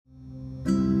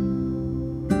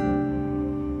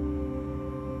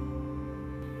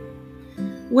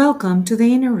Welcome to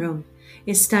the Inner Room,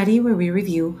 a study where we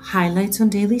review highlights on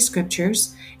daily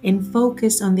scriptures and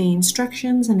focus on the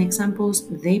instructions and examples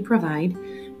they provide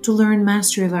to learn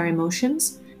mastery of our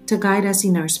emotions, to guide us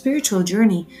in our spiritual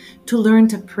journey, to learn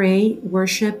to pray,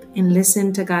 worship, and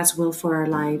listen to God's will for our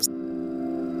lives.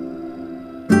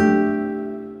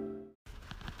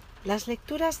 Las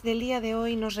lecturas del día de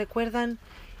hoy nos recuerdan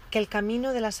que el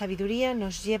camino de la sabiduría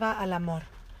nos lleva al amor.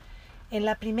 En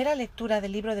la primera lectura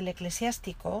del libro del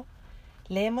Eclesiástico,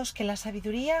 leemos que la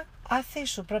sabiduría hace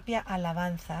su propia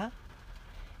alabanza,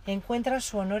 encuentra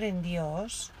su honor en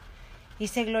Dios y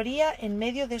se gloría en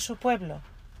medio de su pueblo.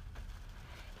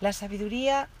 La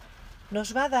sabiduría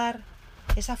nos va a dar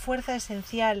esa fuerza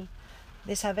esencial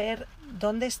de saber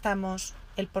dónde estamos,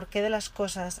 el porqué de las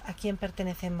cosas, a quién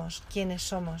pertenecemos, quiénes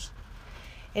somos.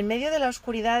 En medio de la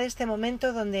oscuridad de este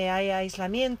momento donde hay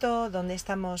aislamiento, donde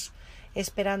estamos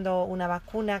esperando una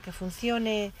vacuna que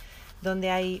funcione,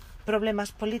 donde hay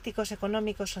problemas políticos,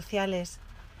 económicos, sociales,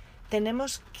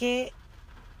 tenemos que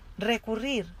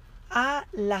recurrir a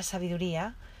la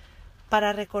sabiduría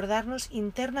para recordarnos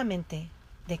internamente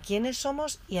de quiénes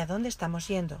somos y a dónde estamos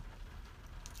yendo.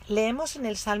 Leemos en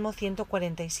el Salmo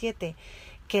 147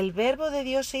 que el Verbo de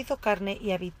Dios se hizo carne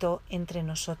y habitó entre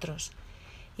nosotros,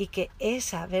 y que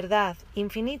esa verdad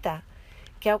infinita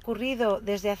que ha ocurrido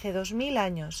desde hace 2000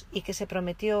 años y que se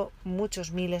prometió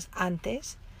muchos miles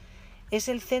antes, es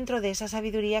el centro de esa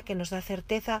sabiduría que nos da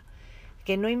certeza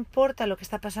que no importa lo que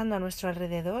está pasando a nuestro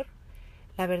alrededor,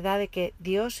 la verdad de que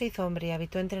Dios se hizo hombre y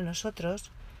habitó entre nosotros,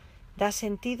 da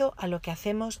sentido a lo que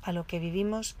hacemos, a lo que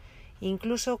vivimos,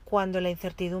 incluso cuando la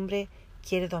incertidumbre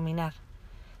quiere dominar.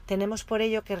 Tenemos por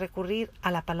ello que recurrir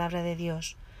a la palabra de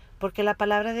Dios, porque la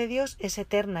palabra de Dios es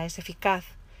eterna, es eficaz,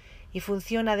 y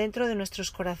funciona dentro de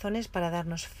nuestros corazones para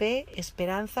darnos fe,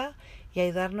 esperanza y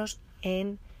ayudarnos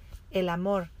en el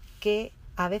amor que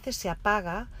a veces se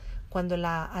apaga cuando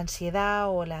la ansiedad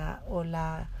o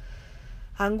la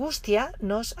angustia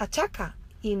nos achaca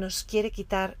y nos quiere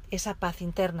quitar esa paz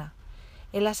interna.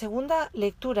 En la segunda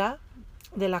lectura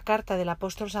de la carta del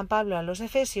apóstol San Pablo a los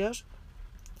Efesios,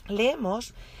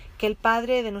 leemos que el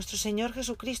Padre de nuestro Señor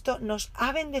Jesucristo nos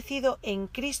ha bendecido en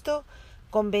Cristo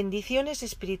con bendiciones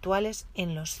espirituales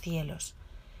en los cielos.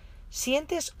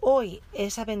 ¿Sientes hoy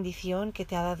esa bendición que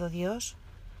te ha dado Dios?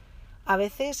 A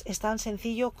veces es tan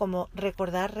sencillo como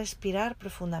recordar respirar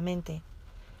profundamente.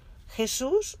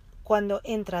 Jesús, cuando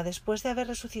entra después de haber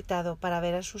resucitado para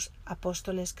ver a sus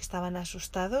apóstoles que estaban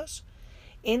asustados,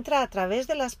 entra a través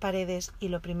de las paredes y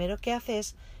lo primero que hace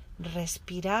es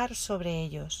respirar sobre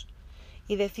ellos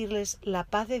y decirles: la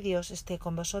paz de Dios esté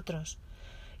con vosotros.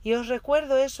 Y os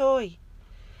recuerdo eso hoy.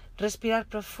 Respirar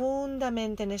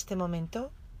profundamente en este momento,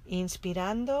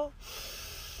 inspirando,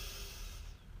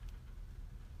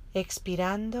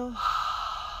 expirando,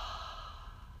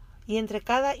 y entre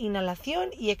cada inhalación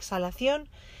y exhalación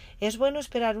es bueno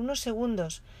esperar unos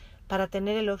segundos para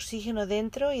tener el oxígeno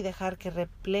dentro y dejar que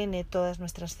replene todas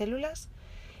nuestras células,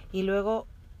 y luego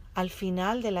al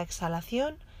final de la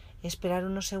exhalación esperar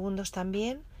unos segundos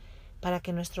también para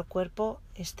que nuestro cuerpo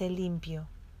esté limpio.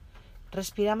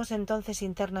 Respiramos entonces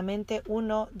internamente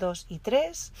 1, 2 y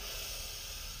 3.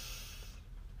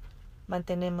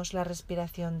 Mantenemos la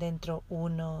respiración dentro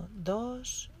 1,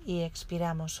 2 y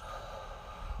expiramos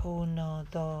 1,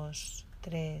 2,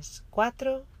 3,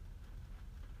 4.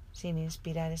 Sin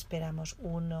inspirar esperamos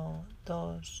 1,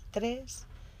 2, 3.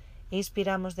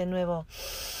 Inspiramos de nuevo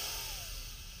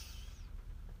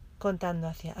contando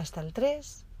hasta el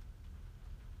 3.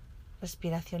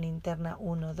 Respiración interna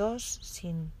 1, 2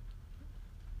 sin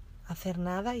hacer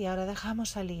nada, y ahora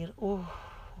dejamos salir.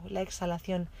 La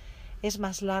exhalación es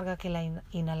más larga que la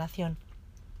inhalación.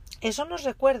 Eso nos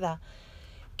recuerda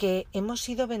que hemos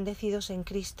sido bendecidos en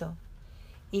Cristo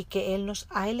y que Él nos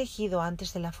ha elegido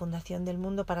antes de la fundación del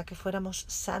mundo para que fuéramos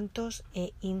santos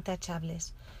e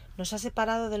intachables. Nos ha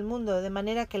separado del mundo de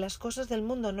manera que las cosas del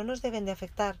mundo no nos deben de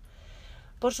afectar.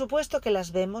 Por supuesto que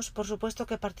las vemos, por supuesto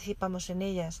que participamos en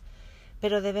ellas,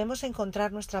 pero debemos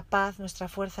encontrar nuestra paz, nuestra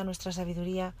fuerza, nuestra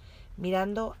sabiduría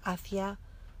mirando hacia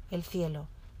el cielo,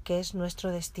 que es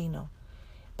nuestro destino,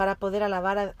 para poder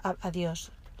alabar a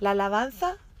Dios. La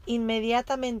alabanza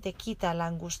inmediatamente quita la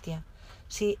angustia.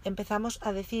 Si empezamos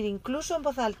a decir incluso en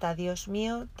voz alta: Dios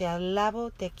mío, te alabo,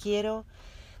 te quiero,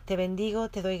 te bendigo,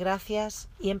 te doy gracias,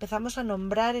 y empezamos a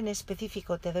nombrar en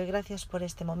específico: te doy gracias por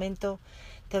este momento,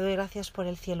 te doy gracias por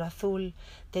el cielo azul,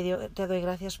 te doy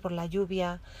gracias por la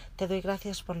lluvia, te doy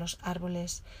gracias por los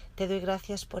árboles, te doy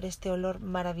gracias por este olor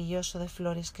maravilloso de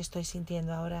flores que estoy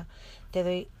sintiendo ahora, te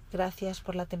doy gracias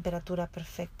por la temperatura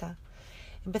perfecta.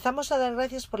 Empezamos a dar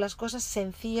gracias por las cosas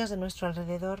sencillas de nuestro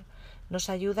alrededor. Nos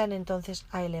ayudan entonces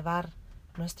a elevar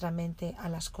nuestra mente a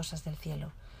las cosas del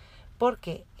cielo.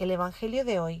 Porque el Evangelio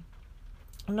de hoy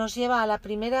nos lleva al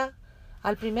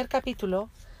primer capítulo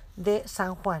de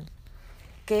San Juan,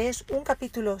 que es un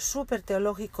capítulo súper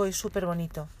teológico y súper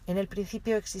bonito. En el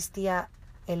principio existía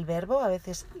el verbo, a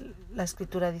veces la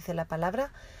escritura dice la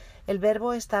palabra, el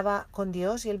verbo estaba con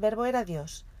Dios y el verbo era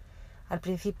Dios.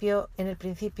 En el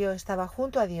principio estaba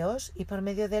junto a Dios y por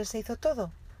medio de él se hizo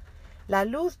todo. La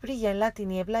luz brilla en la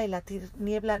tiniebla y la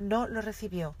tiniebla no lo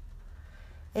recibió.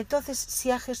 Entonces,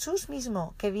 si a Jesús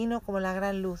mismo, que vino como la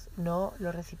gran luz, no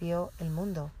lo recibió el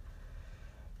mundo,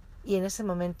 y en ese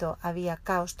momento había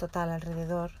caos total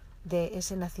alrededor de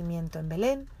ese nacimiento en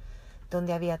Belén,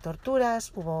 donde había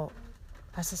torturas, hubo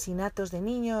asesinatos de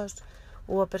niños,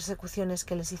 hubo persecuciones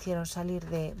que les hicieron salir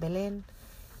de Belén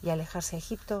y alejarse a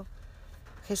Egipto.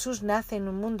 Jesús nace en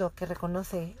un mundo que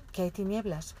reconoce que hay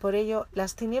tinieblas. Por ello,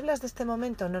 las tinieblas de este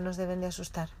momento no nos deben de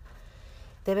asustar.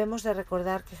 Debemos de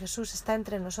recordar que Jesús está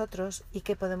entre nosotros y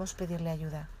que podemos pedirle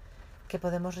ayuda, que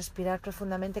podemos respirar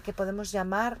profundamente, que podemos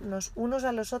llamarnos unos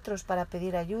a los otros para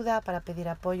pedir ayuda, para pedir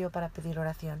apoyo, para pedir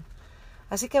oración.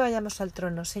 Así que vayamos al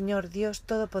trono. Señor Dios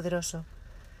Todopoderoso,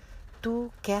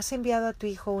 tú que has enviado a tu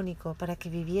Hijo único para que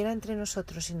viviera entre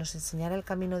nosotros y nos enseñara el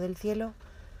camino del cielo,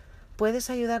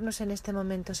 puedes ayudarnos en este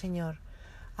momento, Señor,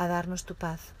 a darnos tu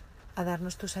paz, a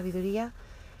darnos tu sabiduría,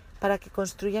 para que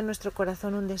construya en nuestro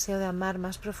corazón un deseo de amar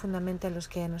más profundamente a los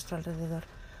que hay a nuestro alrededor.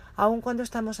 Aun cuando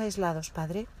estamos aislados,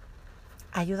 Padre,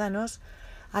 ayúdanos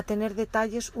a tener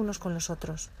detalles unos con los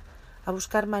otros, a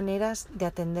buscar maneras de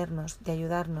atendernos, de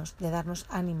ayudarnos, de darnos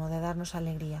ánimo, de darnos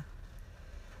alegría.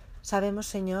 Sabemos,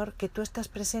 Señor, que tú estás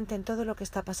presente en todo lo que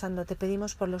está pasando. Te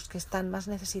pedimos por los que están más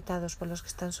necesitados, por los que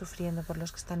están sufriendo, por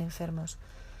los que están enfermos.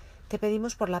 Te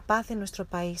pedimos por la paz en nuestro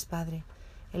país, Padre,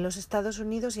 en los Estados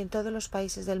Unidos y en todos los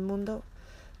países del mundo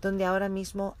donde ahora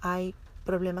mismo hay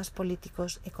problemas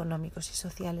políticos, económicos y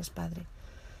sociales, Padre.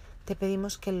 Te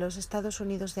pedimos que los Estados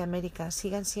Unidos de América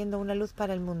sigan siendo una luz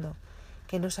para el mundo,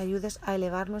 que nos ayudes a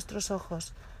elevar nuestros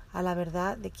ojos a la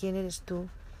verdad de quién eres tú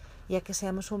y a que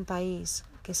seamos un país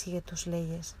que sigue tus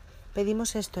leyes.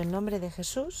 Pedimos esto en nombre de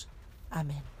Jesús.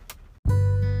 Amén.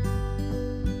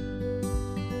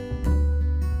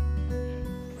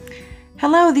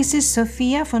 Hello, this is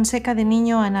Sofia Fonseca de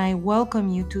Niño, and I welcome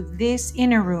you to this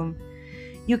Inner Room.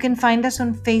 You can find us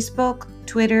on Facebook,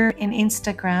 Twitter, and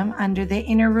Instagram under the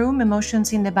Inner Room,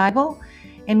 Emotions in the Bible,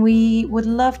 and we would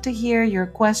love to hear your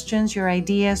questions, your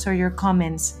ideas, or your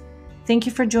comments. Thank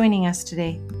you for joining us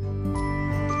today.